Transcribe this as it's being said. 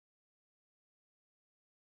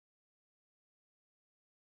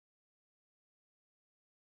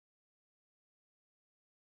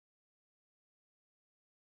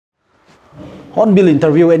Hornbill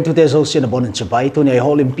interview and today's ocean abon chipai to ne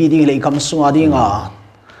whole impeding le kam sunga dinga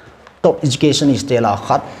top education is tela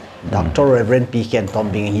khat Dr. Rayburn P Khen tom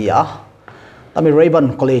bing hi a tami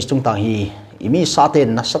Rayburn college tung tang hi imi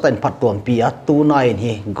saten na saten phatom pi a 29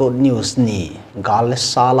 hi good news ni gal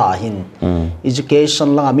sala hin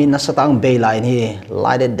education lang amin na satang bayline hi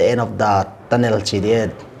light at the end of the tunnel chi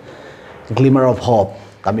glimmer of hope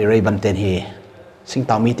tami Rayburn ten hi sing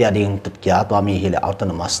tami te ading tut kya to ami hi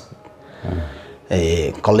autonomous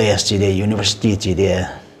college chi de university chi de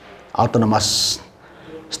autonomous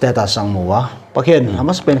status ang muwa pakhen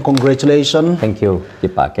hamas pen congratulations thank you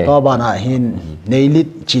kipake to bana hin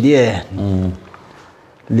neilit chi de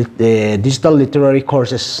digital literary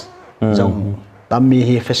courses jong tammi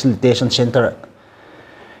hi facilitation center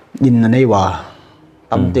in neiwa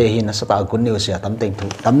tamte hi na sata good news ya tamteng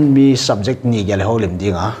thu tammi subject ni gel holim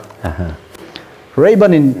dinga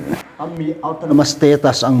Rayburn in ami autonomous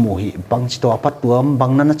status ang muhi bang chito apat tuam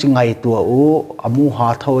bang na chingai tua u amu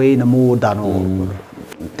ha thoi namu danu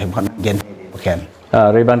temkan gen ken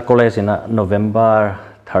Rayburn College in November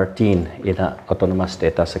 13 in autonomous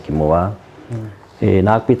status akimua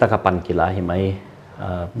nakpita kapan kila himai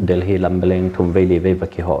Delhi lambeleng thumveli ve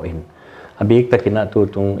bakiho in abik takina tu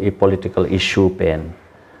tung i political issue pen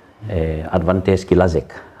advantage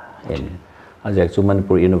kilazek in ajak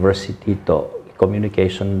Manipur University to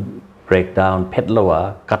communication breakdown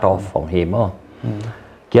petlawa cut off from him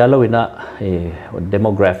kialo ina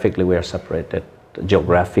demographically we are separated,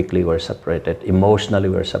 geographically we are separated, emotionally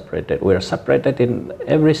we are separated in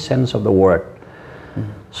every sense of the word.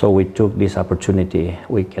 So we took this opportunity.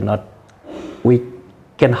 We can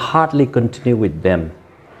hardly continue with them.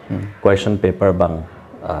 Question paper bang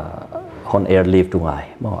on air leave tungai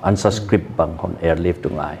answer script bang on air leave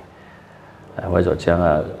tungai why zo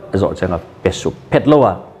changa pesuk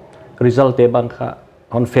petlowa result te bang kha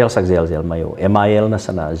on fail sak zel mayo MIL na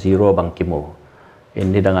sana 0 bang kimo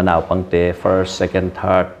in dang anaw pangte first second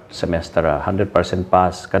third semester 100%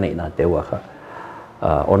 pass kani na tewa kha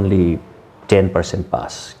only 10%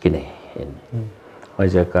 pass kini in why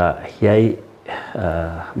zo ka hiai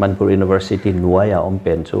Manipur University nuaya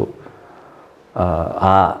ompen chu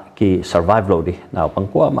ki survive lo di naw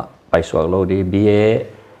pangkwa ma paiswag lo di BA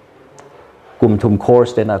kum thum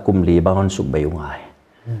course te na kum li bangon suk bayungai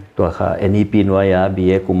to kha NEP nuaya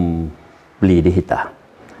BA kum li di hita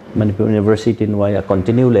Manipur University nuaya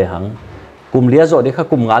continue le hang kum lia zo de kha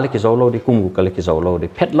kum ngal ki zo lo di kum ku kal ki zo lo di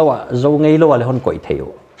phet lawa zo ngei lo le hon koi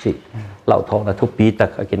theu si lau thong na thu pi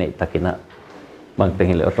tak akine takina mang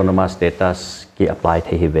teng le autonomous status ki apply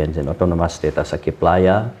the events and autonomous status ki apply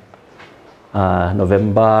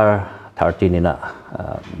November 13 ina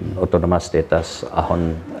autonomous status ahon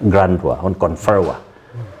grandwa hon confer wa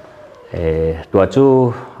tua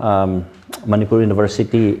chu Manipur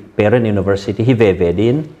University parent university hi ve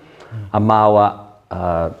din amawa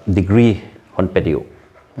degree hon pediu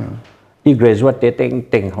I graduate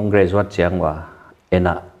teng hon graduate chiangwa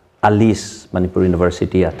ena alis Manipur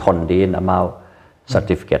University a thon din amaw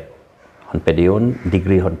certificate hon pediun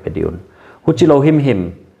degree hon pediun huchilo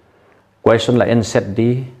him question la NSET di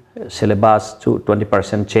syllabus to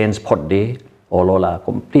 20% change pot di olola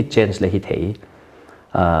complete change le hithei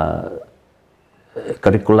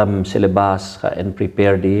curriculum syllabus and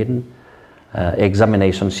prepared in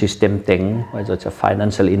examination system thing which is a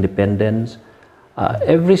financial independence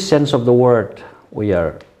every sense of the word we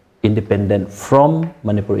are independent from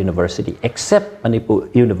Manipur University except Manipur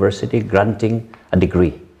University granting a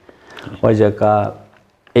degree which is ka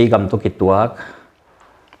egam to kituak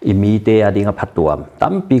imite adinga phatuam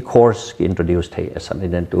tampi course ki introduced hai asan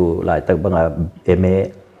to lai tak banga MA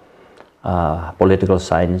political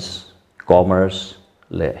science commerce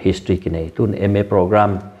le history ki nei tun MA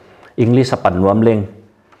program English apan nuam leng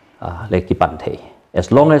le ki pan thei as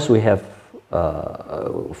long as we have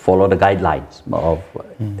follow the guidelines of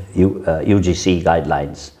UGC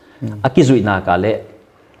guidelines akizui na ka le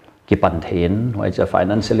ki pan thein why is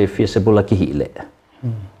financially feasible ki hi le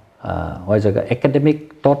why is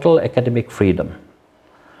total academic freedom,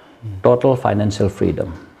 total financial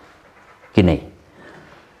freedom. Kini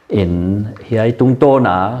in hiai tung to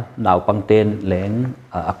na naw pangten leng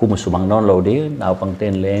aku musumang non lo di naw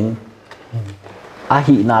pangten leng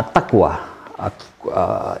ahi na takwa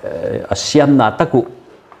asiam na taku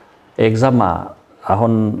exama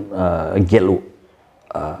ahon gelu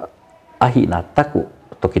ahi na taku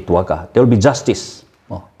tokituaka there will be justice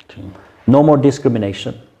no more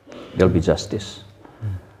discrimination. There will be justice.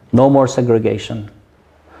 No more segregation.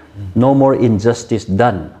 No more injustice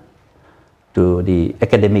done to the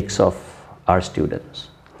academics of our students.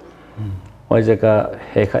 What is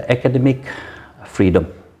academic freedom?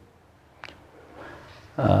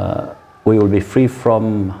 we will be free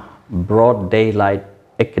from broad daylight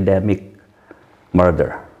academic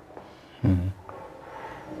murder.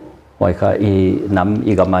 Why ka I nam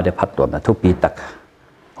igama de patwa na tu pitak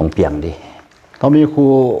hong piang di. Kami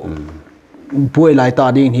ko buhay lai ta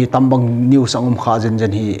ding hi tambang news ang khazen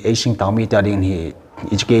jen hi asing tami ta ding hi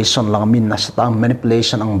education lang min na sa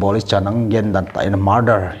manipulation ang boli chan ang gen dan ta in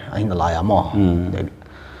murder ay na laya mo.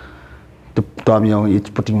 To am yung it's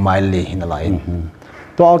putting mildly in the line.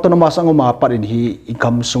 To autonomous ang umapat in hi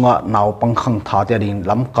ikam sunga naw pang khang tha te ding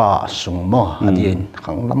lamka sung mo adin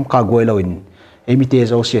khang lamka goilawin emite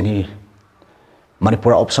zo sian hi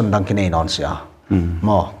manipura option dang kinai non sia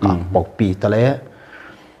mo ka pokpi tale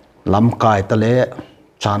lamkai tale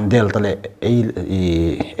chandel tale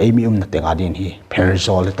ei mi na teng adin hi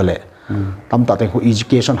perizol tale tam ta te ko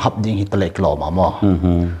education hub ding hi tale klo ma mo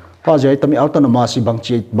pa jai tami autonomous bang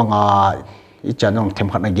chi banga I chanong them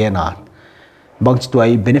khat na gena bang chi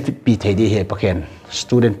tuai benefit pi thei di he pakhen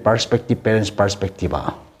student perspective parents perspective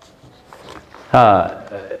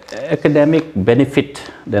academic benefit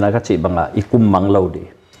den aga chi banga ikum manglo di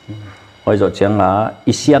hoi zo changa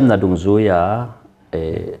isiam na dung zuya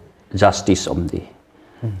justice omdi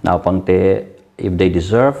now pangte if they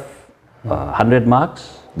deserve 100 marks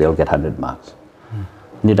they'll get 100 marks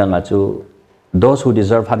nidanga chu those who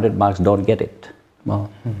deserve 100 marks don't get it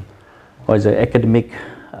hoi zo academic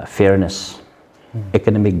fairness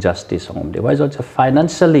academic justice omdi hoi zo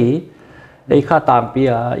financially ei kha tam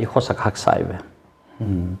pia I khosak hak sai ve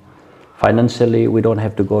financially we don't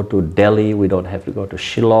have to go to Delhi, we don't have to go to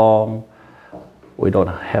Shillong, we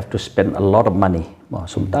don't have to spend a lot of money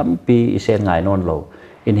sum tampi isen ngai non lo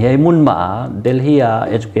in he mun ma Delhi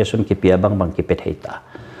education ki pia bang ki petheita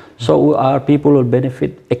so our people will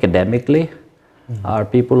benefit academically our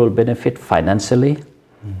people will benefit financially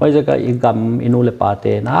hoi jaka igam inule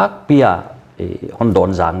pate nak pia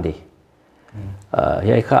hondon jang di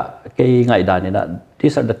he kha ke ngai da ni na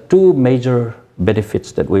these are the two major benefits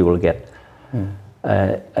that we will get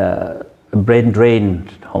brain drain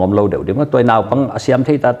hongom lo deu ding toy naw pang asiam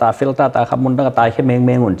thei ta filter ta khamun da ta khe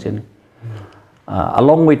meng un chin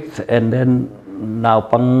along with and then naw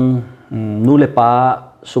pang nu le pa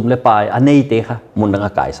sum le pa anei te kha mun da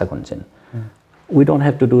kai sa kon chin we don't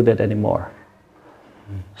have to do that anymore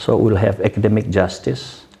so we'll have academic justice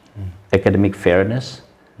academic fairness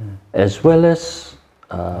as well as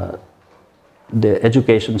the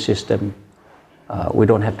education system we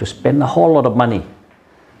don't have to spend a whole lot of money.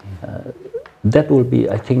 That will be,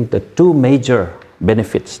 I think, the two major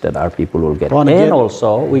benefits that our people will get. And also,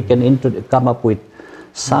 we can come up with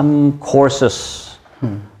some courses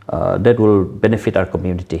that will benefit our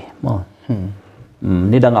community.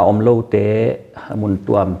 Nidanga omlo te mun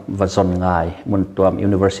tuam vazon ngai, mun tuam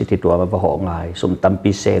university tuam vaho ngai, sum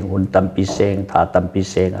tampi seng, hun tampi seng, tha tampi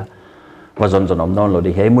seng, vazon zon omnon lo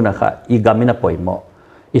di he munaka igamina poimo,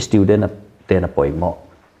 student na poimo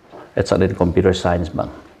it's a computer science bang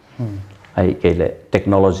ai kele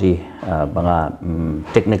technology banga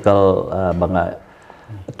technical banga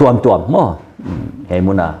tuam mo he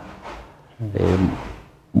muna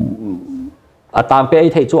atam pe ai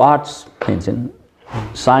thei chu arts hin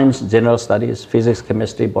science general studies physics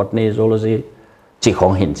chemistry botany zoology chi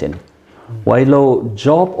khong hin chin while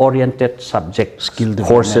job oriented subject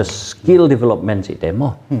skill development chi te mo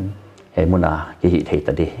he muna ki hi thei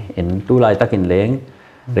ta di in tu lai takin leng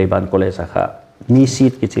Rayburn College kha ni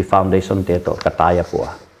seat ki chi foundation te to kataya puwa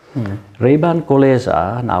Rayburn College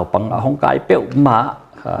naw pang hong kai pe ma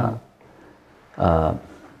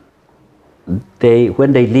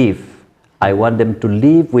when they leave I want them to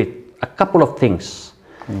leave with a couple of things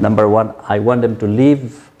number one I want them to leave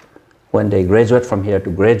when they graduate from here to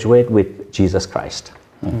graduate with Jesus Christ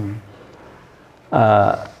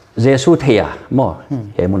Jesu thea mo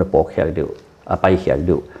he mun pok here do apai here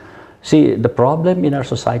do see the problem in our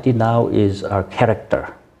society now is our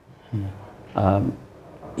character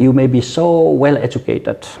you may be so well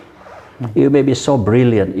educated you may be so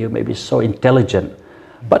brilliant you may be so intelligent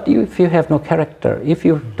but if you have no character if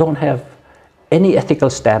you don't have any ethical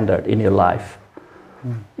standard in your life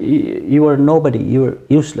you are nobody you are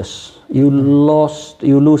useless you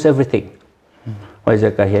lose everything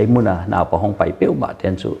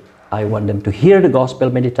I want them to hear the gospel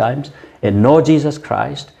many times and know Jesus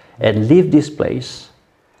Christ and leave this place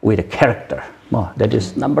with a character. That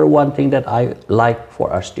is number one thing that I like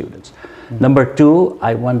for our students. Number two,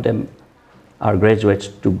 I want them, our graduates,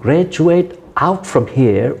 to graduate out from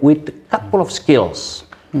here with a couple of skills.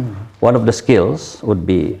 One of the skills would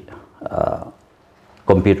be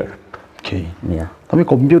computer. Okay. Kami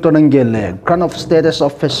computer nang gele, kind of status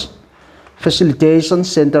of facilitation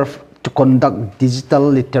center to conduct digital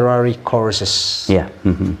literary courses. Yeah.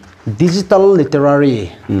 Digital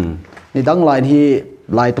literary. Ni dang line hi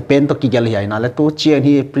lai to pen to kigel hi na la tu chiang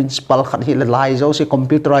hi principal khat hi lai zo si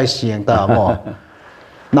computerized chiang ta mo.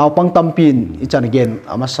 Now pang tampin ichan again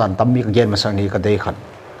amasan tammi again masang ni ka dei khat.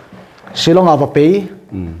 Silong ava pay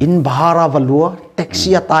in bahara valua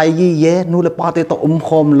taxi atai gi ye nu le pate to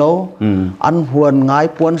khom lo an huan ngai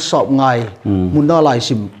puan sop ngai munda lai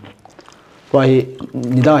sim wai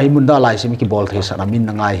nida hi munda lai sim ki bol the sana min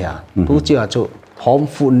ngai ha tu chia chu hom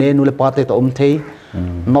fu ne nu le pate to thei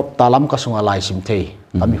nop talam ka sunga lai sim thei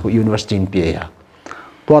ami khu university in pa ha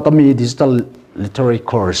to tami digital literary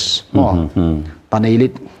course mo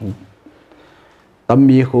tanailit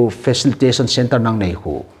tami khu facilitation center nang nei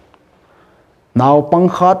khu now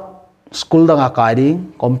pangkhat school danga kai ding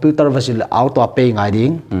computer vasil auto pay ngai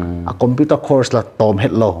ding a computer course la tom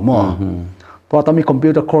het lo mo to tami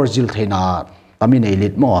computer course jil theina tami nei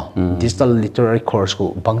lit mo digital literary course ku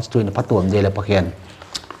bang stuin patuam de la pakhen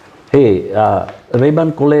hey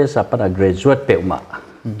Rayburn college apana graduate pe ma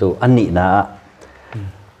to ani na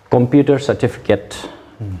computer certificate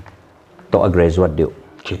to a graduate do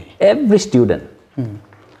every student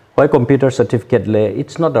why computer certificate le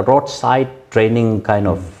it's not a roadside training kind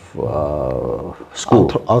of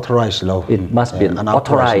school authorized law it must be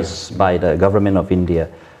authorized by the government of India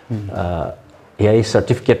here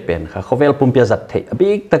certificate pen kha khovel pumpia zat the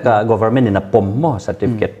big taka government in a pom mo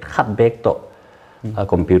certificate khat bek to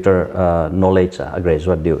computer knowledge a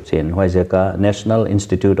graduate do in hoizeka National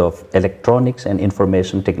Institute of Electronics and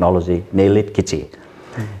Information Technology nelit kichi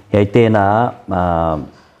yaitena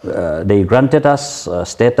they granted us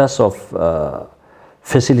status of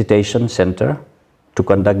facilitation center to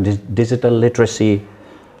conduct digital literacy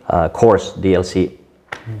course DLC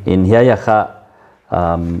in here kha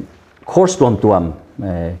course tuam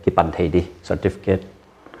ki pan thei di certificate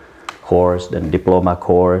course then diploma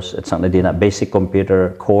course it's not a basic computer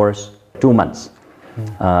course 2 months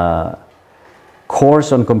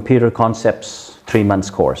course on computer concepts 3 months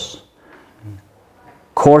course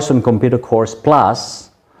on computer course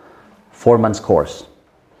plus 4 months course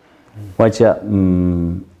what's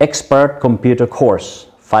expert computer course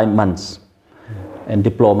 5 months and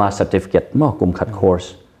diploma certificate mo kum khat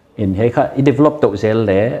course in he kha I develop to zel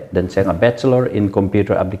le then chang a bachelor in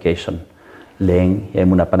computer application leng he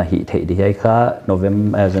muna pana hi thei di he kha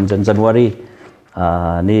November January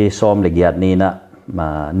ni som le giat ni na ma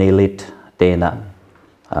nelit te na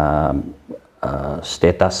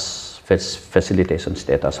status facilitation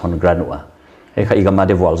status hon granua he kha igama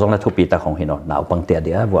de wal zong la thupi ta khong hino naw pang te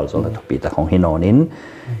dia wal zong la thupi ta khong hino nin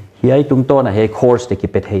hi ai tung to na he course te ki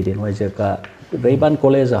pe thei din wai je ka Rayburn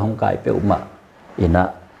college hong kai pe uma ina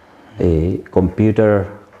a computer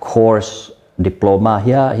course diploma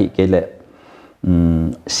here hi kele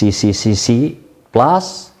CCCC plus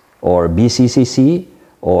or BCCC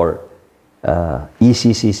or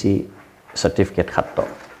ECCC certificate khatto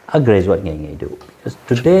a graduate ngai do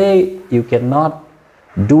today you cannot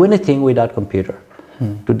do anything without computer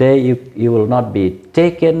today you will not be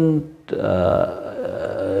taken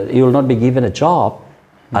you will not be given a job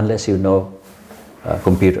unless you know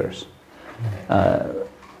computers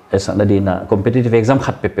as na competitive exam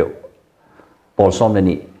khat pe pe Paul som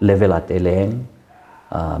ni level ate leng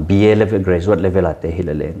BA level graduate level ate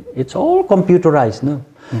hileng it's all computerized no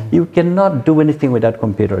you cannot do anything without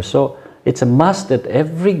computer so it's a must that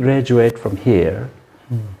every graduate from here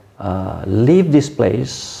leave this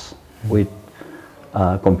place with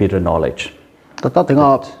computer knowledge tata tinga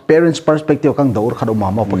parents perspective kang daur khado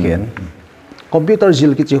mama pakhen computer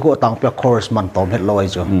jil ki chi ho tang pe course man tom het loi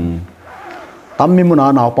cho tammi muna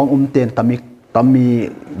naw pang ten tammi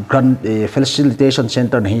grand facilitation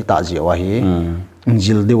center nahi ta ji wa hi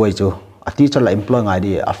jil de wai cho a teacher la employ ngai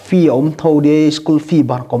di a fee tho de school fee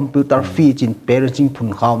ban computer fee chin parenting phun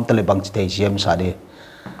kham tele bang chi thei jem sa de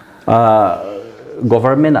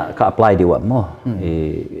government ka apply di wa mo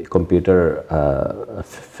computer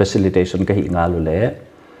facilitation ka hi nga lu le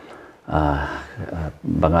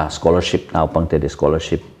banga scholarship now pang te de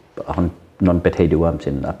scholarship non pe thei di wam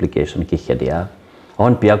chin application ki khedia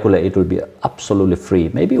on piakula it will be absolutely free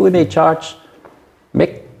maybe we may charge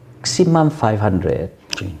maximum 500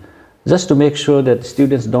 just to make sure that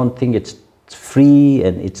students don't think it's free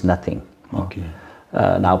and it's nothing okay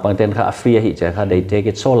now pang ten kha free hi che kha they take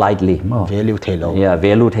it so lightly value thelo yeah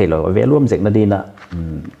value am jek na dina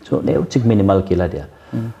so neu chik minimal kila dia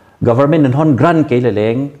government and hon grant ke le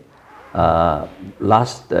leng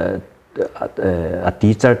last a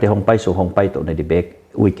teacher te hong pai to na di back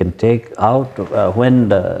we can take out when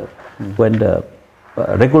the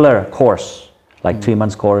regular course like 3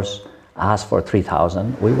 months course ask for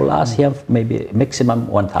 3,000. We will ask him maybe maximum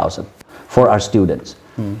 1,000 for our students.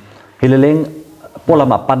 Hilaling pola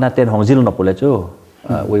mapan natin hong zil na pula chu.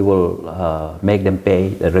 We will make them pay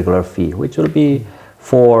the regular fee, which will be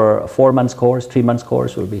for 4 months course, 3 months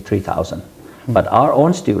course will be 3,000. But our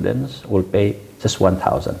own students will pay just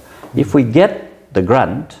 1,000. If we get the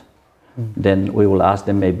grant, then we will ask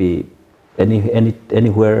them maybe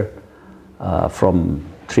anywhere from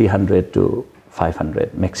 300 to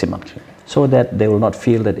 500 maximum, so that they will not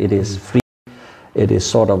feel that it is free. It is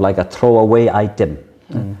sort of like a throwaway item.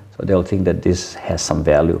 So they'll think that this has some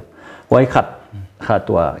value. Why cut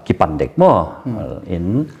ตัวกี่ปันเด็กมั้ง in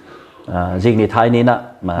จริงในไทยนี้นะ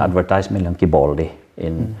มา advertisement เรื่องกี่บอลดิ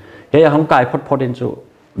in อย่างของกายพดๆ into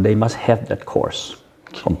they must have that course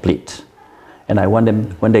complete, and I want them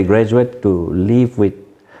when they graduate to leave with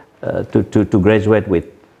to graduate with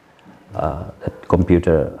that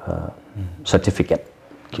computer certificate.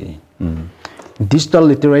 Okay. Digital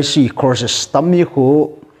literacy courses tammi ko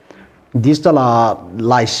digital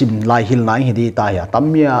lai sim lai hil nai hidi ta ya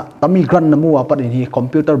tammi gran namu apa ini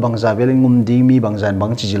computer bangza velingum di mi bangza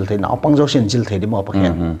bang chijil the na pang jo sin jil the di mo pa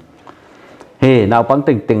khen hey now pang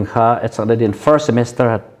ting kha it's already in first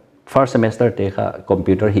semester te kha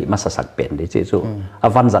computer hi masasak pen di chu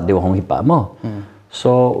avan zat de hong hi pa mo.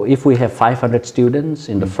 So if we have 500 students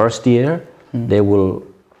in the first year, they will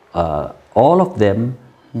all of them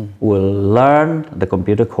will learn the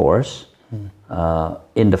computer course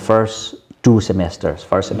in the first 2 semesters,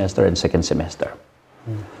 first semester and second semester.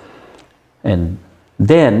 And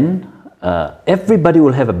then everybody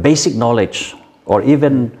will have a basic knowledge, or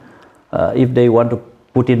even if they want to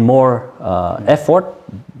put in more effort,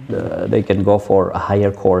 they can go for a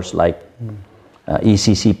higher course like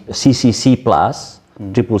CCC plus,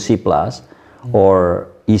 triple C plus, or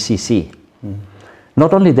ECC.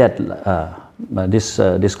 Not only that,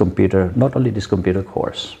 this computer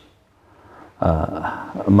course.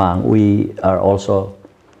 Mang, we also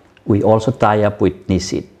tie up with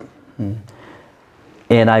NISIT,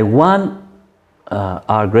 and I want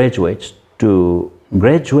our graduates to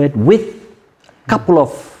graduate with a couple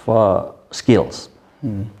of skills.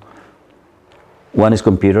 One is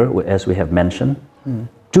computer, as we have mentioned.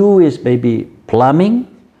 2 is maybe plumbing,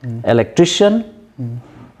 electrician,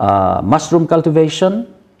 mushroom cultivation,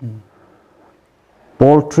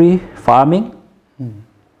 poultry farming.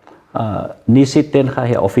 Nisit ten kha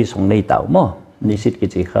he office hong nei tau mo nisit ki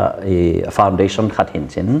chi kha foundation khat hin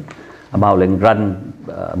chin amao leng run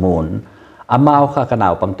moon amao kha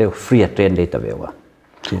kanao pang te free train data vewa.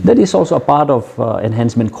 That is also a part of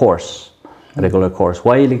enhancement course, regular course.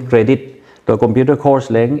 While credit the computer course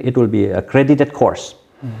leng, it will be a credited course.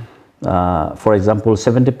 For example,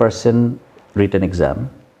 70% written exam,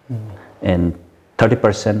 and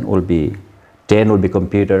 30% will be 10 will be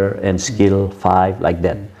computer and skill 5 like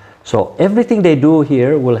that. So everything they do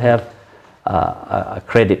here will have a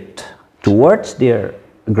credit towards their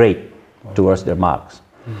grade, towards their marks.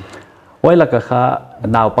 Why like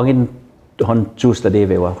now pangin hon choose the day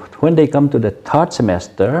when they come to the 3rd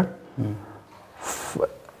semester,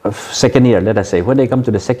 second year, let us say, when they come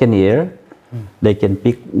to the 2nd year, they can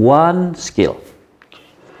pick one skill,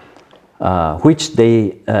 which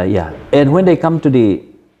they and when they come to the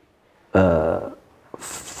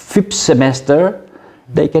 5th semester,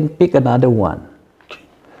 they can pick another one.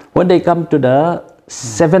 When they come to the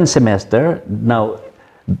 7th semester, now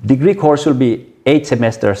degree course will be 8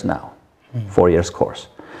 semesters now, 4 years course.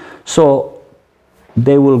 So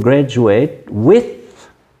they will graduate with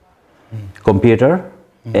computer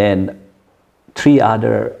and 3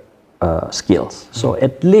 other skills. So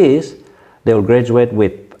at least they will graduate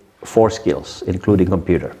with 4 skills, including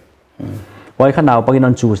computer. Why can now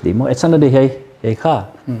Panginoon choose them? It's another hey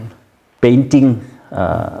painting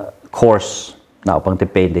course now pang te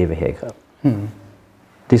paint day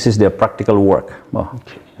This is their practical work.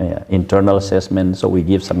 Internal assessment, so we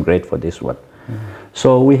give some grade for this one.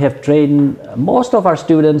 So we have trained most of our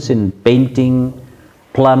students in painting,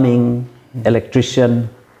 plumbing, electrician,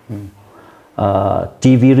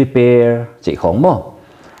 TV repair, chỉ khong mo.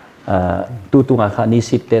 Tu nga kha ni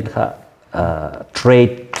sit ten kha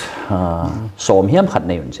trade som hiam khat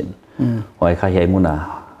nei yun sin. Hoi kha hi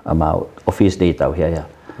muna amao office data here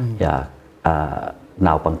ya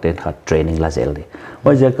now pang ten kha training la zeldi.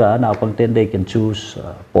 Why jaka now pang ten they can choose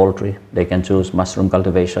poultry, they can choose mushroom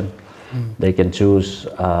cultivation, they can choose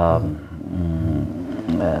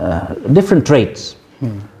different trades,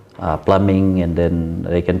 plumbing, and then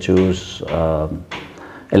they can choose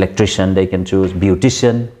electrician, they can choose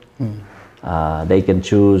beautician, they can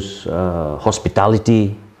choose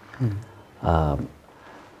hospitality.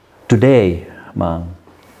 Today, Mang,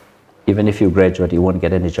 even if you graduate, you won't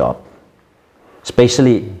get any job,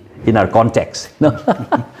 especially in our context. No.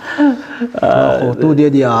 Tu dia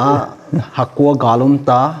dia hakua galum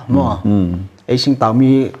ta no. Asing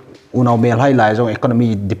tami unaw mel hai lai jong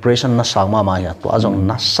economy depression na sang ma ya to ajong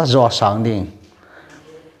na sa jo sang ding.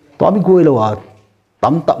 To ami goi lo wa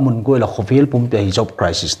tam tak mun goi la khofel pum te job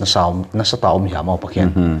crisis na sa taom hi ma pakhen.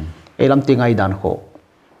 Elam tingai dan ko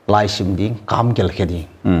lai sim ding kam gel khedi.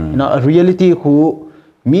 A reality khu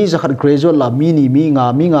mi zakhat graduate la mi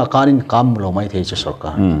nga kanin kam lo mai thei chu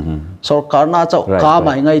sarkar na chau ka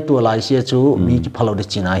mai ngai tu lai sia chu mi ki phalo de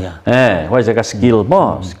china ya why is a skill mo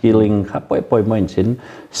skilling poi mo in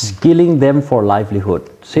skilling them for livelihood.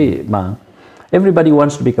 See Mang, everybody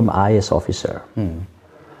wants to become IAS officer,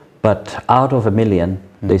 but out of a million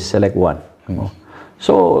they select one.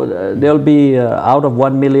 So there'll be out of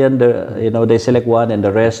 1 million they select one, and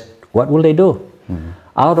the rest, what will they do?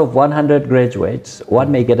 Out of 100 graduates,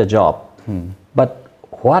 one may get a job, but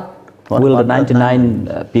what will the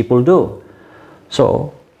 99 people do?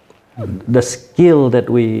 So the skill that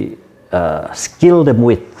we skill them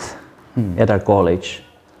with at our college,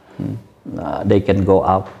 they can go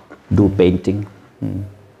out, do painting,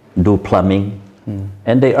 do plumbing,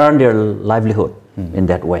 and they earn their livelihood in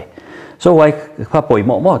that way. So why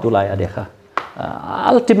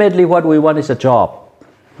ultimately what we want is a job.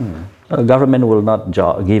 Government will not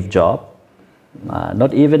give job,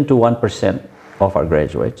 not even to 1% of our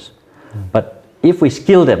graduates. But if we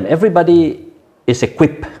skill them, everybody is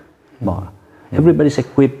equipped. Everybody is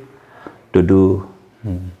equipped to do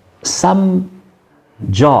some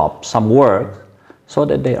job, some work, so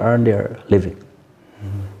that they earn their living.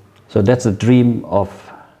 So that's the dream of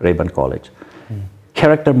Rayburn College.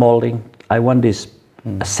 Character molding. I want this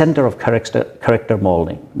a center of character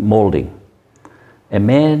molding. A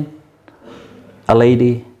man, a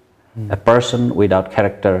lady, a person without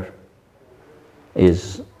character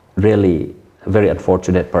is really a very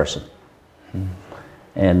unfortunate person.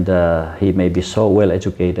 And he may be so well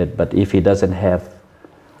educated, but if he doesn't have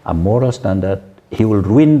a moral standard, he will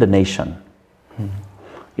ruin the nation.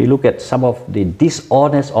 You look at some of the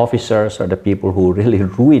dishonest officers are the people who really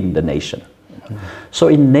ruin the nation. So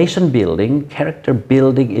in nation building, character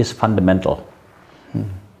building is fundamental,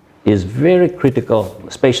 is very critical,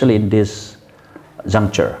 especially in this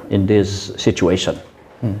juncture, in this situation.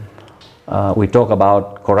 We talk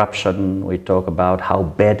about corruption, we talk about how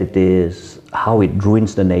bad it is, how it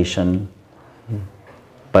ruins the nation,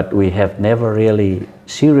 but we have never really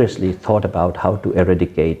seriously thought about how to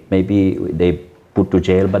eradicate. Maybe they put to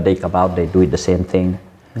jail, but they come out, they do it the same thing.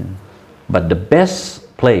 But the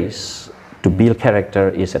best place to build character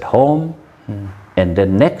is at home, and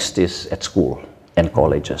then next is at school and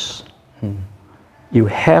colleges. You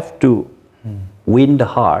have to win the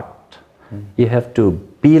heart. You have to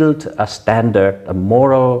build a standard, a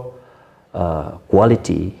moral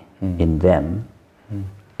quality in them,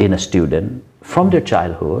 in a student from their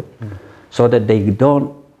childhood, so that they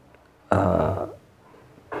don't,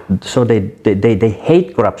 so they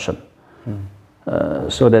hate corruption,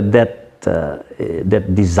 so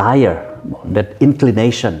that desire, that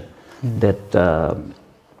inclination, that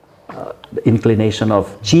inclination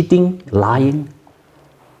of cheating, lying,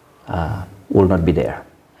 will not be there.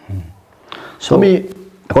 So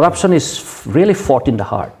corruption is really fought in the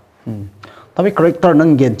heart. Tapi character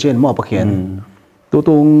nang gen chen mo pakhen.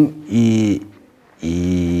 Tutung i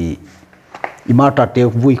marta te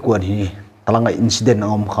vui kwan hi talanga incident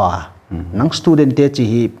ngom kha. Nang student te chi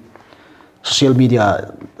hi social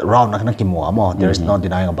media round nak ki mo amo. There is no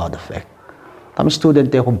denying about the fact. Tami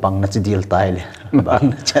student te kung bang na si deal tayo.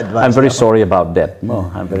 I'm very sorry about that.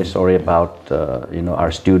 I'm very sorry about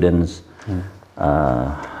our students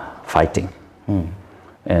fighting,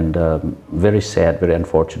 and very sad, very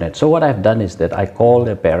unfortunate. So what I've done is that I call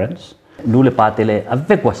their parents. Nule pa tele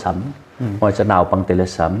avek wasam, wansa now pang tele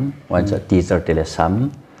sam, wansa teaser tele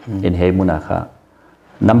sam. In Hemunaka,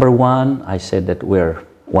 number one, I said that we're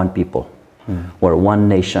one people, we're one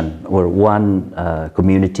nation, we're one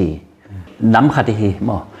community. Nam khatihi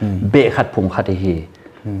mo, be khat phung khatihi,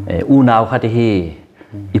 unaw khatihi,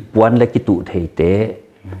 ipuan le kitu thei te,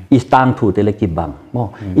 istang thu te le ki bang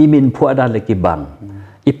mo, imin phu adan le ki bang,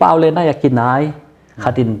 ipaw le na yakinai,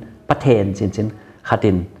 khatin pathen chin,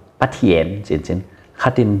 khatin patien chin,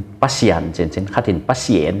 khatin pasian chin, khatin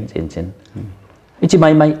pasien chin. Ichi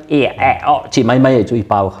mai chi mai chu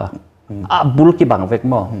ipaw kha, bul ki bang vek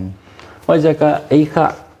mo, oi jaka ei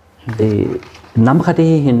kha nam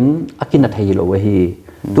khati hin akina thei lo hi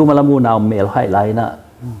tu malamu naw mel hai lai na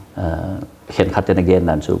khen khaten again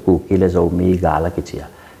nan su ku ki le zo mi ga la ki chia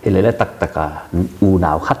hi le tak taka u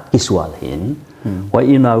naw khat kiswal hin wa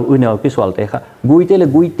u naw kiswal te kha guite le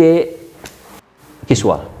guite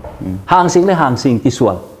kiswal hang sing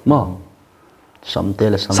kiswal mo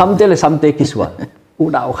samte le samte kiswal u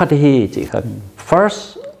naw khat hi chi kha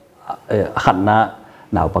first khat na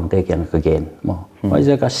naw pangte kian ka gen mo wa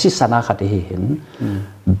je ka sisana khat hi hin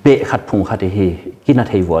be khat phung khat hi kinat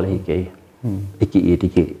hei wal hi ke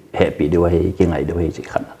iki happy de wa hi ki ngai de hi chi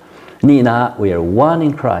khat ni na we are one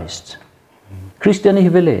in Christ Christian hi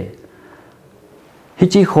vele hi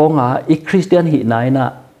chi khonga I Christian hi nai na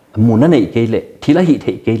mun nei ke le thila hi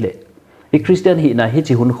thei ke le I Christian hi na hi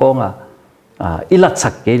chi hun khonga I lat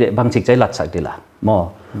sak ke le bang chik chai lat sak dila mo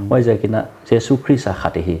wai ja kina Jesus Christ a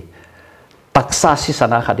khat hi taksa si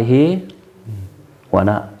sana khat hi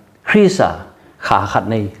wana Christ a kha khat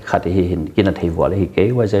nei khat hi hin kina thei wal hi ke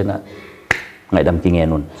wai ja na ngai dam ki nge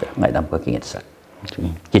nun ngai dam ka ki nge sak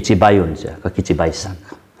kichi bayun ja ka kichi bai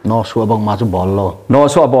sak no suwa bang ma chu bol lo no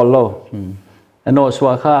suwa bol lo no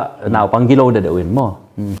suwa kha naw pang kilo de win mo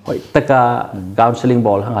hoi taka counseling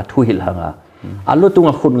ball hanga thu hil hanga alu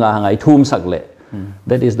tunga khun nga hanga I thum sak le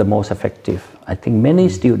that is the most effective I think many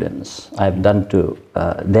students I have done to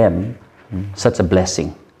them such a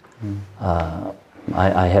blessing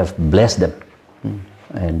I have blessed them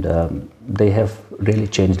and they have really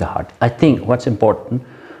changed the heart I think what's important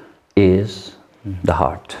is the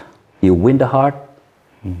heart you win the heart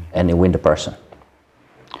and you win the person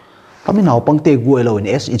kami naw pangte guelo in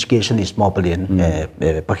S education is mopalian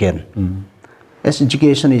pakhen S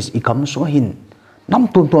education is ikam so hin nam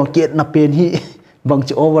tun to ket na pen hi bang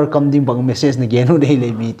chi overcome ding bang message na genu dei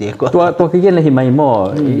le mi te ko to ki gen le hi mai mo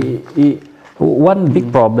one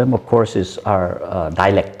big problem of course is our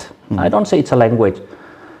dialect I don't say it's a language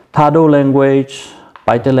Thado language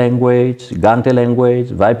Paite language Gangte language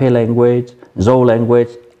Vaipe language Zo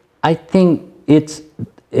language I think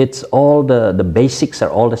it's all the basics are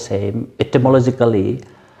all the same etymologically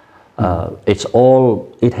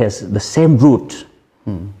it has the same root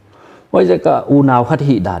wai ja ka u naw khat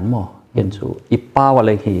hi dan mo ken chu I pa wa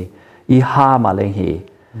le hi I ha ma le hi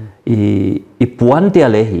I puan tia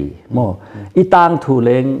le hi mo I tang thu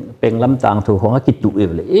leng peng lam tang thu hong a kitu e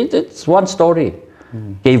le it's one story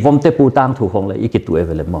ke vom te pu tang thu hong le I kitu e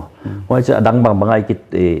le mo wai ja dang bang bangai kit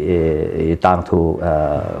tang thu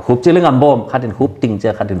hup chiling am bom khatin hup ting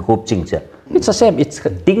cha khatin hup ching cha it's the same it's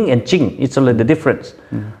ting and ching it's only the difference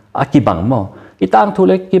a ki bang mo I tang thu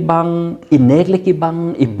le ki bang I nek le ki bang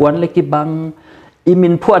I puan le ki bang I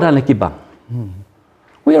min phu adan le ki bang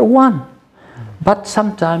we are one but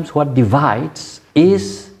sometimes what divides is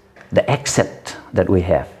the accent that we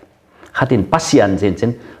have khatin pasian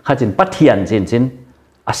jin khatin pathian jin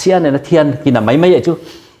ASEAN and Thian kina mai mai chu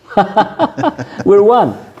we're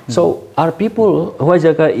one so our people who is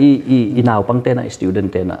ka I now pang te na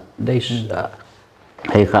student te na they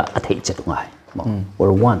hay ka athei chet ngai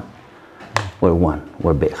we're one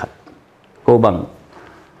we're be khat ko bang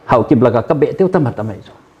hau ki blaga ka be teu tamat amai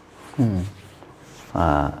chu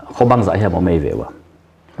kho bang za ha mo mai ve wa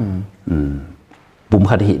bum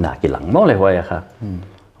khat hi na ki lang mo le hoi kha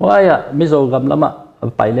hoi mi zo gam lama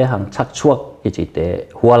pai le hang chak chuak ki chi te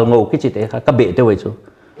hual ngo ki chi te kha ka be te wei chu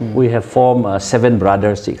we have formed 7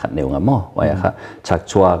 brothers chi khat neu nga mo hoi kha chak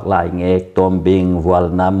chuak lai ngek tom bing hual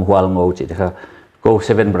nam hual ngo chi te kha go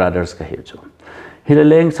 7 brothers ka hi chu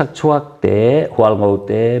hileleng chak chuak te hual ngo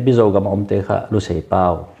te bi zo gam om te kha lu sei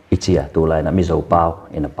pau ichia tu lai na mi zo pau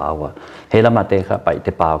in a pau hela ma te kha pai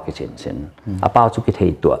te pau ki chen a pau chu ki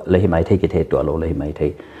thei tu le hi mai thei ki thei tu lo le hi mai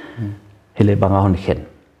thei hele banga hon khen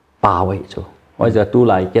pau ei chu oi ja tu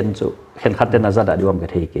lai ken chu khen khat te na za da diom ka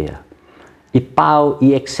thei ke I pau I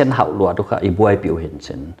accent hau lo tu kha I buai piu hin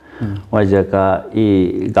chen oi ja ka I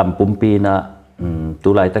gam pum pi na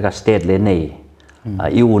tu lai ta ka state le nei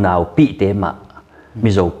I u nau pi te ma mi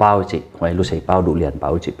zo pau chi hoi lu sei pau du lian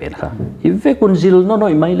pau chi pen kha I ve kun zil no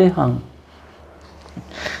noi mai le hang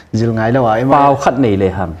zil ngai lo ai pau khat nei le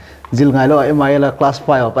hang zil ngai lo ai mai la class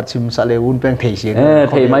 5 pat sim sa le un peng thei siang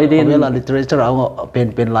thei mai din la literature au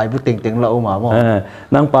pen lai bu ting la ma mo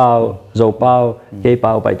nang pau zo pau ke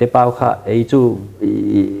pau pai te pau kha ei chu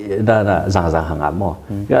da za hang a mo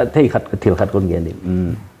ga thei khat thil khat kon gen ni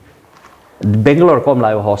Bangalore kom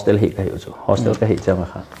lai hostel hi ka hi chu hostel ka hi chang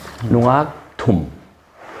kha nunga thum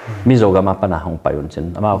mi zo ga ma pa na hong pai un chen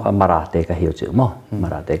ama kha marate ka hi chu mo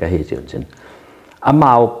marate ka hi chu chen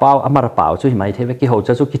amao pau amara pau chu hi mai the ve ki ho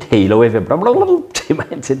cha chu ki thei lo ve bram lo chi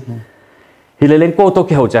mai chen hi le leng ko to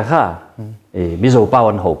ki ho cha kha mi zo pau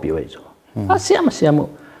an ho pi we chu a siam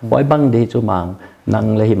wai bang de chu mang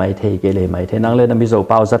nang le hi mai the ke le mai the nang le na mi zo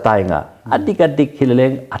pau za tai nga adik hi le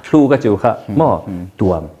leng athlu ka chu kha mo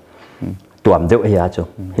tuam tuam deuh hi a chu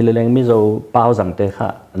hileng mi zo pau jang te kha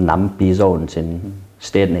nam pi zone sin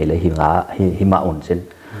state nei le hi ma on sin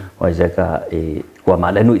oi ja ka e kwa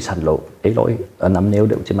ma le nui san lo e loi nam neu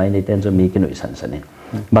deuh chi mai nei ten zo mi ki nui san san ni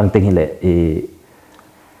bang ting hi le e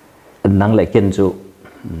nang le ken chu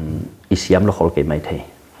isiam lo khol ke mai thei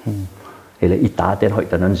hele ita ten hoi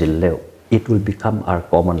tanan zil leo it will become our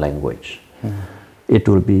common language it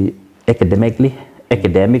will be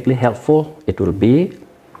academically helpful it will be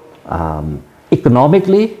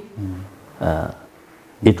economically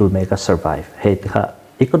it will make us survive hey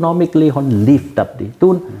economically hon lift up di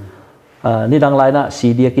tun ni dang lai na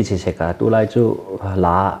cd ki chi se ka tu lai chu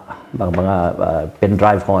la bang pen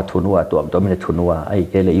drive kho thunwa tuam to me thunwa ai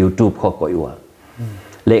ke le youtube kho ko iwa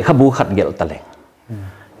le khabu khat gel ta leng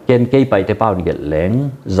ken ke pai te pau gel leng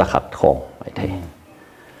za khat khong ai thei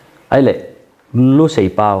ai le lu sei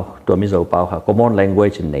pau to mi zo pau ha common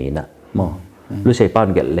language nei na mo lu sei pau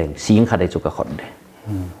gel leng sing kha dai chu ka khon de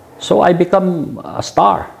so I become a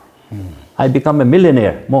star I become a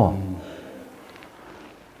millionaire mo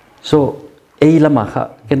so ei lama kha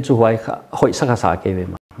ken chu huai kha hoi sa sa ke ve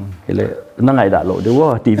ma hele na ngai da lo de wa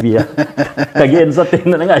tv a ka gen sa tin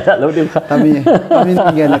na ngai da lo de kha tami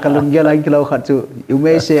nge la kalun ge la kilo kha chu you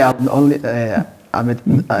may say I'm only I'm a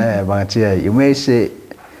bang chi you may say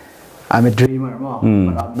I'm a dreamer mo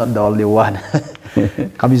but I'm not the only one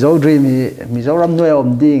kami zo dream mi zo ram noi om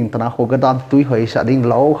ding tana ho ga dam tui hoi sa ding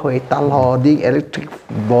lo hoi tal ho ding electric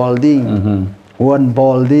ball ding one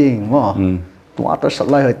ball ding mo water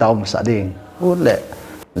supply hoi taw sa ding ule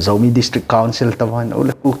zomi district council taman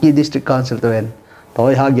ule kuki district council tawen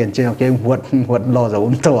toy ha gen chen ke huat lo zo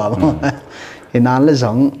to wa hinan le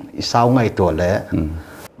zong isau ngai to le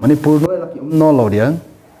manipur noi la ki no lo diang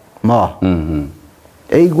ma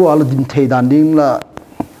ei go ala dim thei dan ding la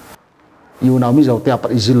yu na mi zo te apa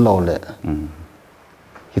izil lo le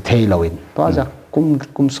hi thei lo in to ja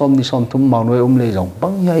kum som ni som thum mau noi le zong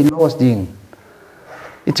bang yai loss ding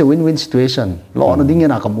it's a win-win situation lo na ding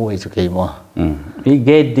na ka moi chu ke mo he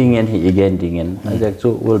get ding and he again ding and that so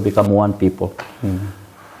will become one people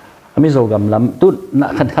ami zo gam lam tu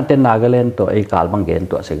na khan ten Nagaland to ai kal bang gen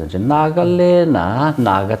to se gan Nagaland na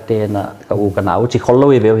Nagate na ka u ka na u chi khol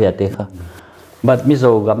ve he te kha but mi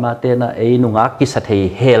zo gam ma te na ai nunga ki sa thei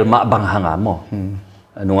hel ma bang hanga mo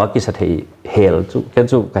nunga ki sa thei hel chu ken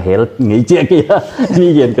chu ka hel ngi che ki mi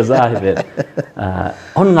gen ka za he ve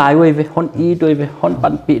hon ngai we ve hon i doi ve hon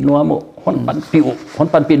pan pi nuam mo hon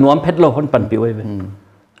pan pi nuam phet lo hon pan pi we ve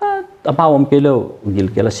ama om ke lo gil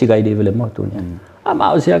ke la sigai de ve mo tu nya ama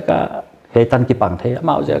sia ka he tan ki pang the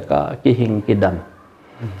ama sia ka ki hing ki dan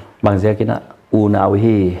bang sia ki na u na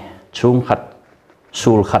hi chung khat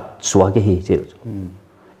sul khat suwa ki hi che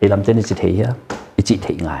e lam ten chi thei ya i chi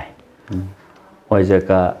thei ngai hoi sia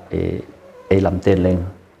ka e lam ten leng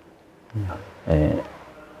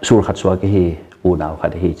sul khat suwa ki hi u na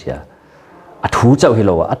khat hi cha a thu chau hi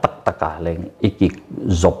lo a tak taka leng ikik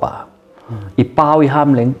zopa i pau i ham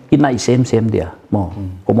leng ki nai sem dia mo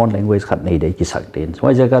common language khat nei dei ki sak ten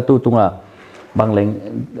hoi sia ka tu tunga bang leng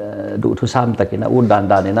du thu sam takina un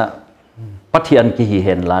dan na pathian ki hi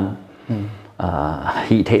hen lan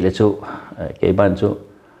hi thei le chu ke ban chu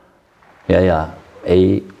ya ei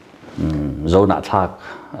zo na thak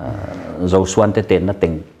zo suan te ten na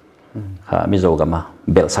teng kha mi zo gama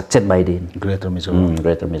bel sak chet mai din greater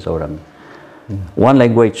Mizoram one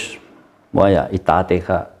language waya ita te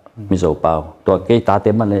kha mi zo pau to ke ta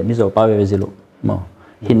te man le mi zo pau ve zilu mo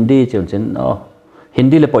hindi chun chen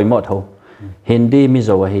hindi le poi mo tho hindi mi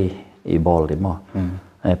zo hi i bol de mo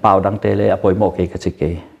pau dang te le apoi mo ke ka chi ke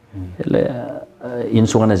le in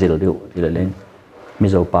sung na zil diu ile leng mi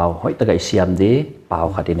zo pau hoi ta gai siam de pau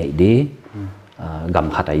khati nei di gam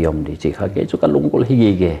khata yom di chi kha ke chu ka lung kul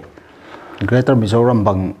hi ge Greater Mizoram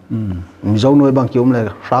bang Mizo noi bang kium le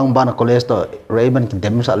rang ban college to Rayburn ki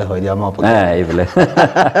dem sa le hoi dia ma pa ai vele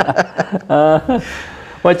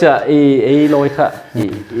wa cha e loi kha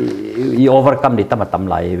i overcome di tam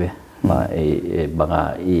lai ve ma e banga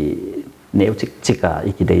i neu chika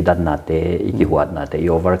iki dei dan na te iki huat na te i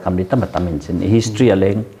overcome di tam in sin history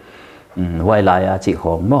aleng wai lai a chi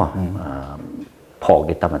khong mo phok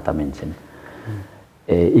di tam in sin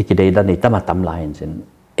iki dei dan ni tam lai in sin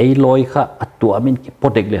ei loi kha atua min ki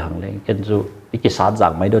podek le hang leng ken chu iki sa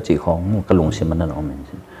jang mai do chi khong mu kalung sim man om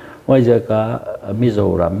sin wai ja ka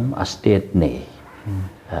Mizoram a state nei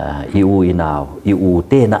eu inaw eu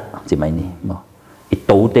te na chi mai ni mo i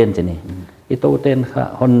to ten chi ni i to ten kha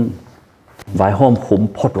hon vai hom khum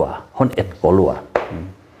photwa hon et kolwa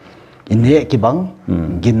in he ki bang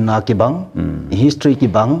gin na ki bang history ki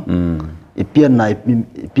bang i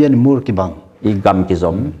pian mur ki bang i gam ki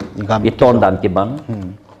zom i ton dan ki bang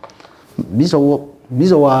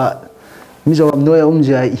Mizoram noi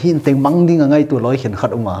jai hin teng mang ding ngai tu loi khen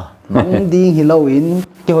khat uma mang ding hi lo in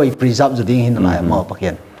ke hoi preserve zu ding hin lai ma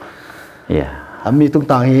pakhen ami tung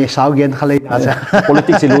tang hi sao gen khalai asa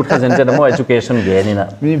politics lut kha jen mo education gen ina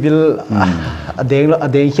mi bil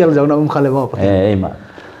adeng khel jong na khale ba pakhen ma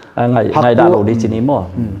ngai da lo di chini mo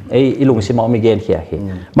ilung si mo mi gen khia hi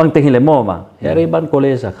mang te hi le mo ma Rayburn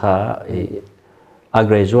college kha a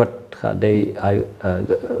graduate kha dei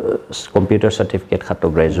computer certificate kha to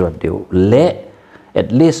graduate diu le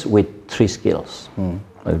at least with 3 skills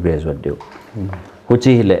a graduate diu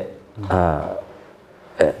huchi le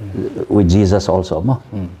with Jesus also mo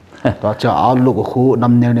ta cha outlook khu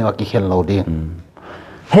nam ne ne ki khel lo di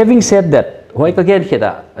having said that hoi ka gen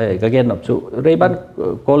kheda ka gen op chu Rayburn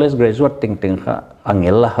college graduate ting kha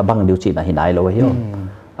angel la bang diu chi na hinai lo hi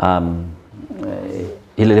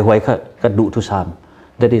ile hoi ka du tu sam.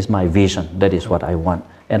 That is my vision. That is what I want,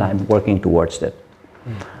 and I'm working towards that.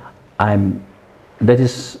 That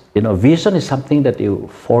is, vision is something that you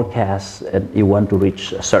forecast and you want to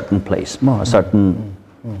reach a certain place, a certain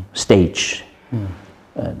stage.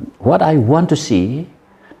 And what I want to see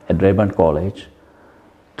at Rayburn College,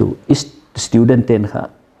 to student in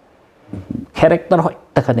character hoi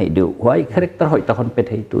ta kanai do. Why character hoi ta kon pet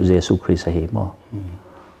hai to Jesus Christ hai mo.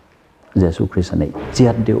 Jesus Christ nei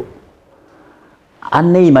chiat do.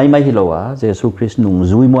 Anh này mai hi lo à Jesus Christ nung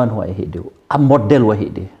zui muan hoi hi diu a model wa hi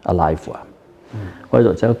di alive wa hoi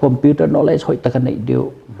zo cha computer knowledge hoi ta kan nei diu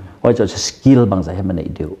hoi zo cha skill bang za he man nei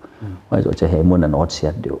diu hoi zo cha he mun an ot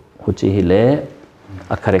siat diu hu chi hi le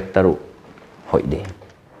a character hoi di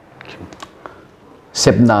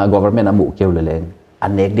sepna government amu keu le leng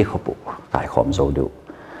anek di khopu kai khom zo diu.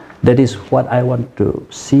 That is what I want to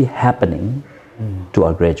see happening to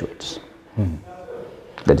our graduates.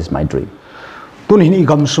 That is my dream. Tun hin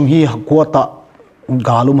igam sung hi kwata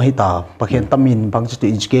galum hita pakhen tamin bang to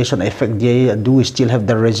education effect they do we still have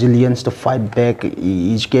the resilience to fight back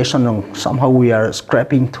education somehow we are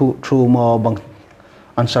scrapping through more bang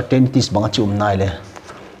uncertainties bang chum nai le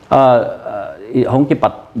hong ki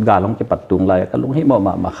pat galong ki pat tung lai ka lung hi mo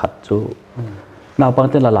ma khat chu naw pang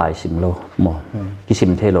te la lai sim lo mo ki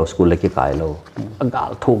sim the lo school le ki kai lo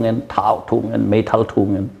gal thung en thau thung en me thal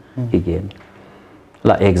thung en again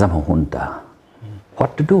la exam hong hun ta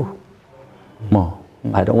what to do more.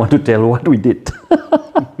 I don't want to tell what we did.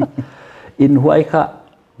 In Huay ka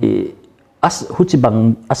as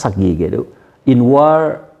huchibang asagi gedo. In war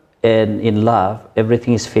and in love,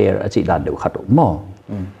 everything is fair. Achi dan deu khato mo.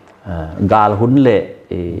 Gal hun le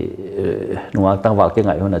nuang tang wal ke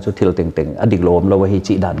ngai hun chu thil teng teng adik lom lo hi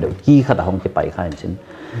chi dan deu ki khata hong ke pai khain sin.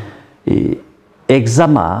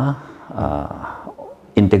 Exam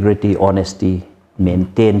integrity, honesty,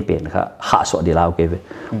 maintain pen ha so di lau ke ve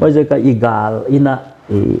wai je ka igal ina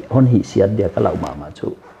hon hi siat dia ka lau ma chu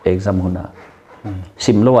exam huna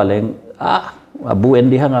sim lo aleng bu en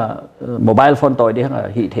di hanga mobile phone toy di hanga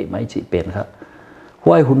hi thei mai chi pen kha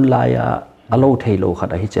huai hun la ya alo thei lo kha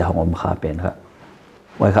da hi che hangom kha pen kha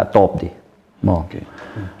wai kha top di mo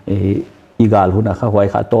igal huna kha huai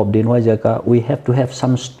kha top din wai je ka we have to have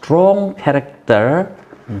some strong character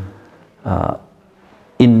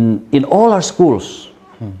in all our schools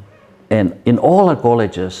and in all our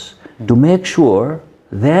colleges to make sure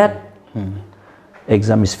that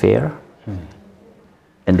exam is fair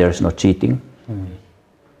and there is no cheating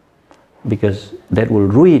because that will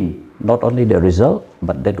ruin not only the result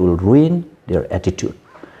but that will ruin their attitude.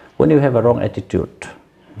 When you have a wrong attitude,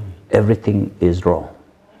 everything is wrong.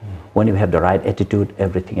 When you have the right attitude,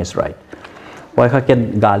 everything is right. Why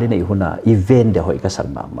can gali nei huna event de hoi ka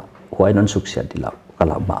sang ma why non success dilaw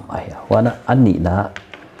kala ma ya wana ani na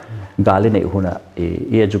gali nei huna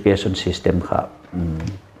education system kha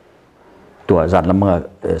to zan lam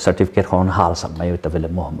certificate khon hal sang mai ta vele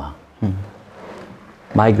mo ma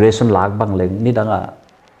migration lag bang leng ni danga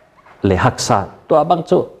le haksa to abang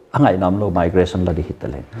chu angai nam lo migration la di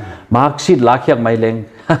hitaleng mark sheet lak yak mai leng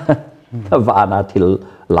wa na thil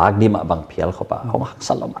lag di ma bang phial khopa hong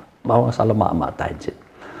haksalama bawang salama ma tai chin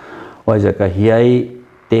wai ja ka hiai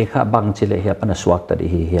te kha bang chile hi apana swak ta di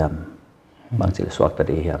hi hiam bang chile swak ta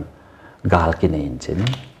di hiam gal ki nei chin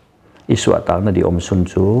iswa ta na di om sun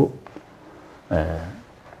chu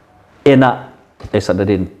ena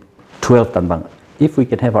esadadin 12 tan bang if we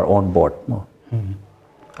can have our own board no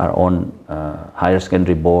our own higher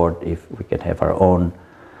secondary board if we can have our own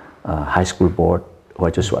high school board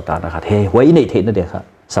wai chu swata na khat he wai nei the na de kha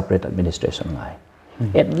separate administration ngai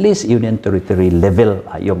at least union territory level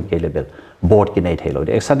ayom ke level board ki nei thelo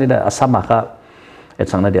de exan da asama kha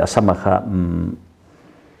etsang na de asama kha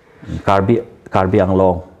karbi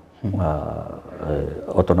anglong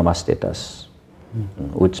autonomous status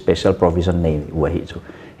with special provision nei wahi chu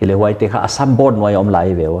hile wai te kha Assam board noi om lai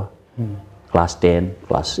vewa class 10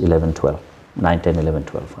 class 11 12 9 10 11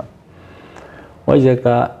 12 kha wai je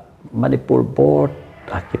ka Manipur board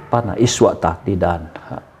akipana iswa tak di dan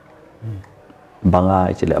banga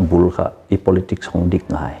chile abul kha I politics hong dik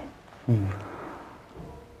ngai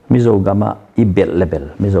mizo gama I bel level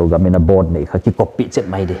mizo gama na board nei kha ki copy chet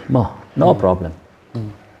mai de mo no problem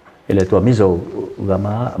ile tua mizo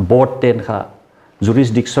gama board ten kha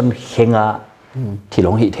jurisdiction henga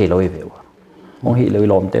thilong hi theloi vewa ong hi loi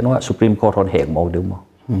lom ten wa supreme court hon heng mo de mo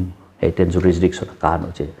he ten jurisdiction ka no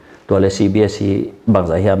che tua le CBSE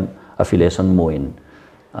bangza hiam affiliation moin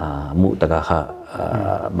mu taka kha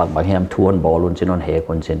bang hiam thuan bolun chinon he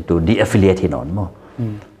kon chen to de affiliate hinon mo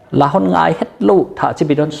la hon ngai het lu tha chi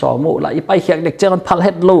bidon so mu la I pai hiak dek chen phal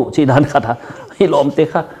het lu chi dan kha tha hi lom te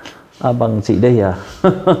kha bang chi de ya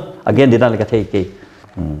again dinan ka thei ke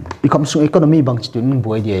become so economy bang chitun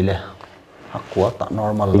boy dia le akwa ta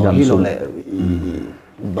normal lo hi lo le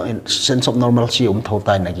sense of normalcy thau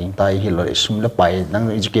tai na ging tai hi lo sum le pai nang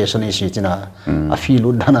education is china a feel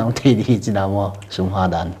ud dana thei di china mo sum ha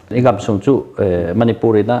dan igam sum chu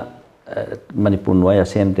manipurina manipur noya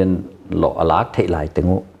senten lo alak thei lai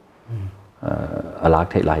tengu alak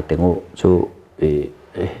thei lai tengu chu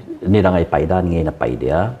ni rangai pai dan nge na pai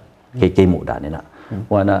dia ke mu dan na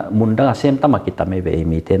wana mundanga sem tamakita me ve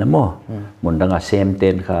mi te na mo mundanga sem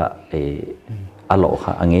ten kha alo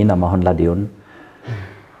kha ange na ma hon la diun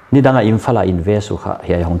ni danga infala invest kha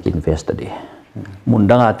he hong invest de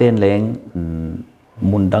mundanga ten leng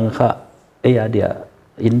mundang kha ya dia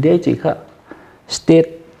inde chi kha state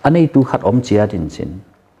anei tu khat om chia din sin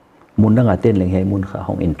mundanga ten leng he mun kha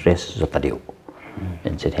hong interest zo ta diu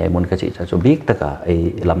en che he mun ka chi cha so big ta ka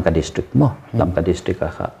lamka district mo lamka district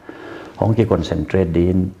kha hong ki concentrate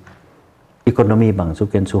din economy bang chu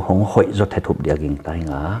ken chu hong hoi zo the thup dia ging tai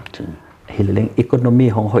nga hileng economy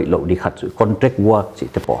hong hoi lo di khat chu contract work chi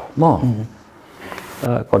te po mo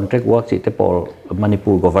contract work chi te pol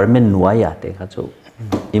Manipur government nuaya te kha chu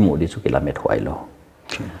imu di chu kilomet hoi lo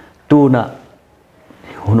tu na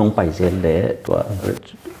hunong pai zel le to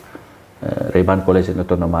Rayburn college in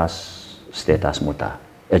autonomous status muta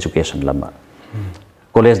education lama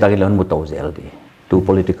college dagilon muto zel di tu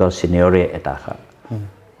political scenario eta kha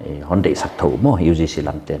hon dei sak tho mo UGC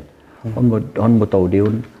lamten hon muto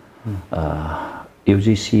diun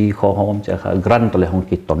UGC kho hom cha kha grant to le hong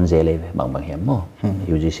ki ton zele bang bang hem mo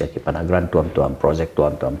UGC ki pana grant tuam project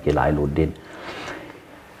tuam ki lai lu din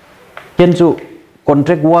ken chu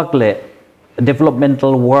contract work le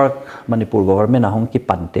developmental work Manipur government hong ki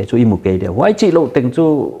pante chu imuke de wai chi lo teng chu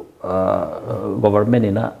government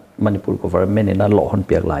ina Manipur government ina lo hon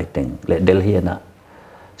piak lai teng le Delhi na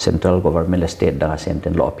central government le state da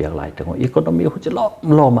senten lo piak lai teng economy hu chi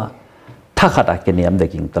lo ma tha khata ke niam de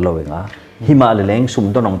king talowenga himal leng sum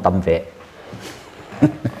do nong tam ve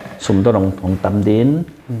sum do nong tam din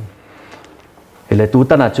ele tu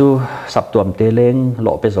ta na chu sap tuam te leng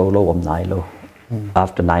lo pe zo lo om nai lo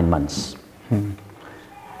after 9 months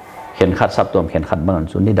khen khat sap tuam khen khat bang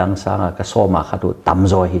chu ni dang sa ka so ma khatu tam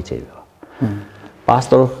zo hi che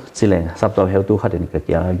pastor chileng sap tuam heu tu khatin ka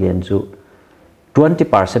kya again chu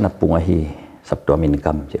 20% apunga hi sap tuam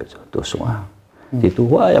income che chu tu sunga ti tu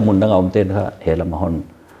wa ya mun dang om ten kha hela ma hon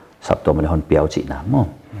sap tuam le hon piao chi na mo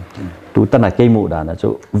tu ta na ke mu da na chu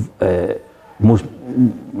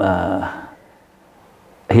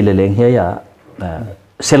hileleng he ya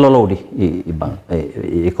selolo di ibang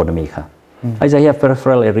economy kha ai ja ya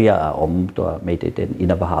peripheral area om to meiten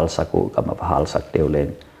ina bahal saku kama bahal sak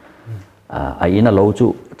teuleng ai ina lo chu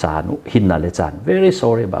chanu hinna le chan very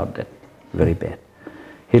sorry about that very bad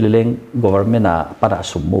hileleng government a para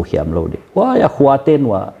summu hiam lo di wa ya khwaten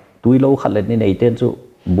wa tuilo khalet ni nei ten chu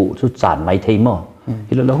bu chu chan mai thei mo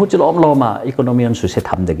hilelo hu chilom lo ma economy an su se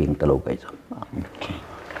tham de ging talo kai chu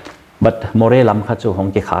but more lam kha chu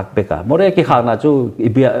hong ki khak be ka more ki khak na chu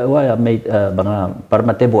ibia wa ya mei banga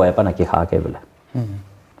parmate boy pa na ki khak ke bela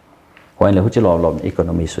hoin le hu chi lom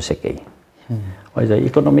economy su se ke wa ja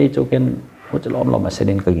economy chu ken hu chi lom ma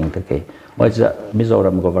senin ka ging te ke wa ja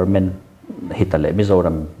Mizoram government hitale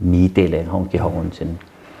Mizoram mi te le hong ki hong chin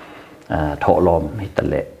tho lom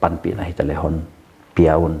hitale pan pi na hitale hon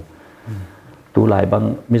piaun tu lai bang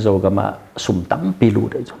Mizogama sum tam pi lu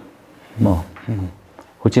de chu mo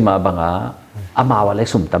Huchima banga amawa le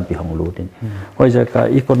sum tam pi hong lu din hoi ja ka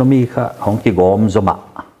economy kha hong ki gom zoma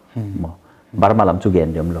barma lam chu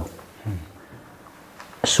gen jom lo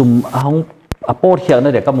sum hong apor hiang na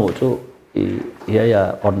de ka mu chu ya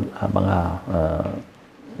on banga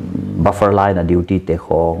buffer line a duty te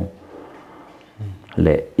khong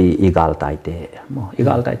le igal tai te mo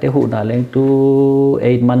igal tai te hu na leng tu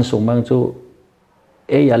 8 months sung mang chu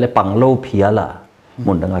ya le panglo phiala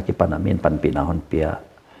mun danga ki panamin panpina hon pia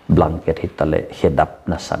blanket hitale head up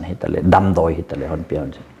na san hitale dam doi hitale hon pia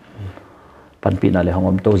panpina le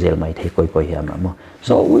hongom to zel mai thei koi koi hiam na mo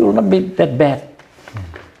so we will not be that bad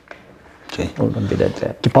will not be that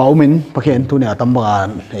bad ki paumin pakhen tu ne atamban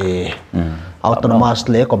autonomous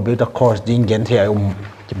le computer course ding gen thai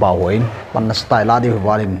ki bawoin pan style la di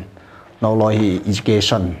warin no loi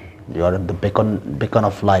education you are the beacon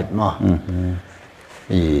of light no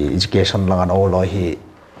education langan o loi hi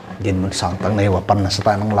din mun sang tang nei wa pan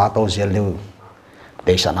style nang la to zel lu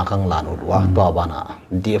Taysan akang lan udwa to bana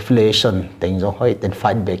deflation teng zo hoi ten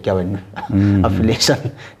fight back yawen affiliation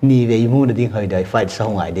ni ve mu na ding hoi dai fight sa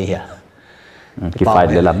ngai de ya ki fight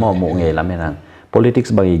le la mo nge la menan politics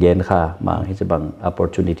bang igen kha mang hi bang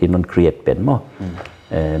opportunity non create pen mo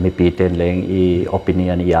mi pi ten leng I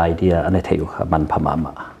opinion I idea ane theu kha man phama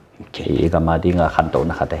ma ki ga ma dinga khan to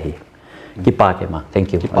na kha ta hi ki pa ke ma thank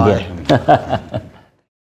you again